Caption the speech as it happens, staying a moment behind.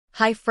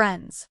Hi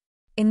friends.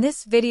 In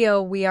this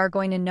video we are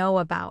going to know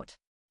about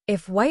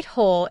if white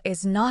hole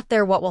is not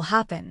there, what will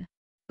happen?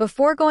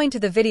 Before going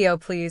to the video,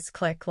 please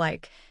click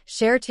like,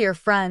 share to your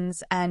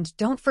friends, and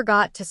don't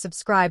forget to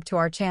subscribe to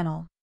our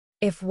channel.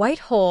 If white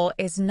hole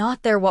is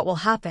not there, what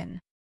will happen?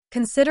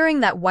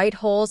 Considering that white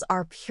holes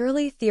are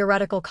purely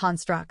theoretical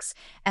constructs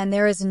and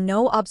there is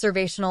no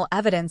observational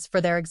evidence for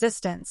their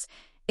existence,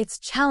 it's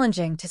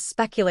challenging to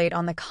speculate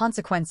on the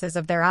consequences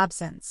of their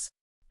absence.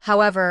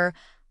 However,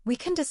 we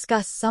can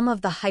discuss some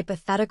of the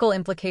hypothetical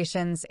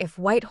implications if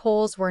white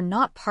holes were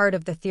not part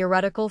of the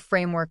theoretical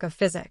framework of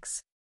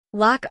physics.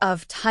 Lack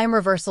of time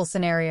reversal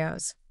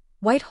scenarios.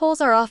 White holes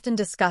are often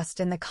discussed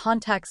in the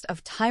context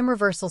of time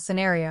reversal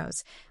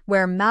scenarios,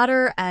 where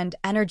matter and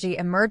energy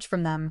emerge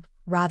from them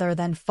rather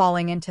than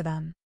falling into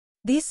them.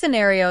 These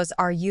scenarios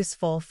are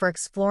useful for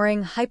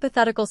exploring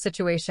hypothetical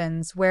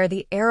situations where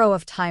the arrow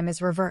of time is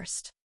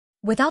reversed.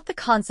 Without the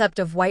concept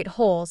of white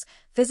holes,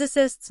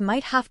 physicists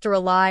might have to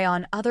rely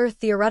on other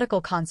theoretical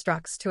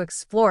constructs to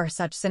explore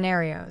such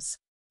scenarios.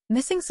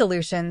 Missing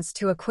solutions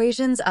to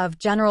equations of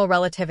general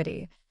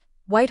relativity.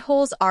 White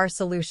holes are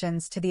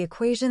solutions to the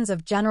equations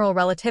of general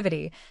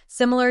relativity,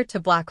 similar to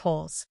black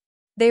holes.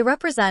 They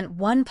represent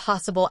one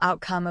possible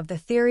outcome of the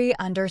theory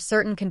under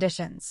certain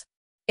conditions.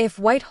 If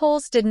white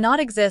holes did not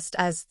exist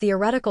as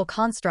theoretical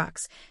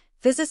constructs,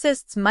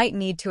 physicists might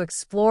need to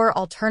explore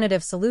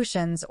alternative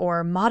solutions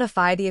or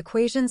modify the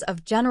equations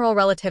of general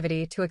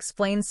relativity to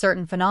explain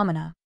certain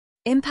phenomena.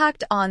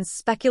 Impact on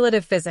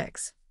speculative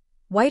physics.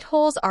 White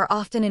holes are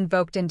often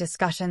invoked in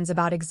discussions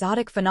about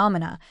exotic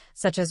phenomena,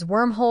 such as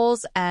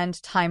wormholes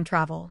and time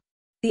travel.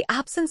 The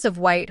absence of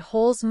white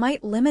holes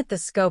might limit the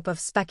scope of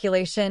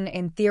speculation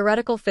in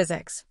theoretical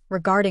physics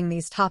regarding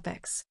these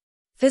topics.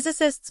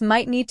 Physicists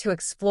might need to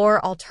explore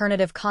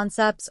alternative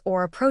concepts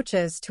or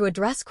approaches to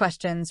address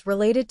questions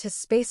related to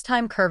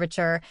spacetime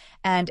curvature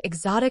and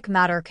exotic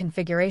matter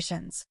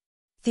configurations.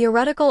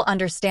 Theoretical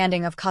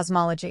understanding of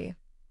cosmology.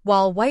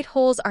 While white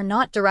holes are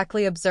not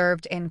directly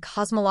observed in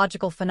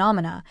cosmological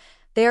phenomena,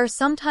 they are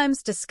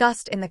sometimes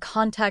discussed in the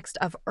context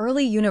of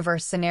early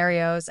universe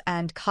scenarios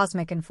and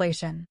cosmic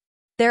inflation.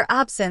 Their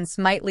absence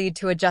might lead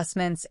to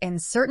adjustments in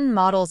certain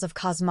models of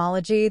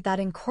cosmology that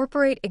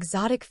incorporate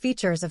exotic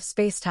features of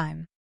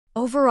spacetime.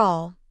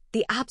 Overall,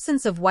 the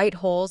absence of white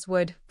holes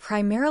would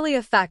primarily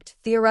affect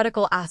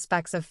theoretical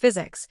aspects of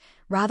physics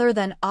rather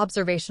than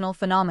observational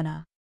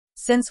phenomena.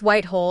 Since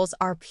white holes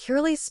are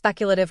purely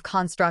speculative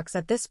constructs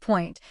at this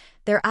point,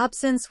 their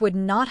absence would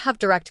not have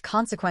direct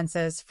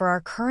consequences for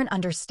our current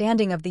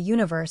understanding of the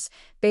universe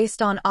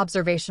based on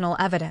observational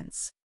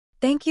evidence.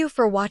 Thank you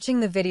for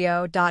watching the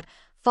video.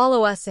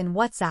 Follow us in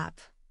WhatsApp,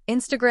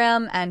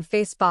 Instagram, and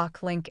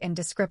Facebook, link in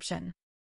description.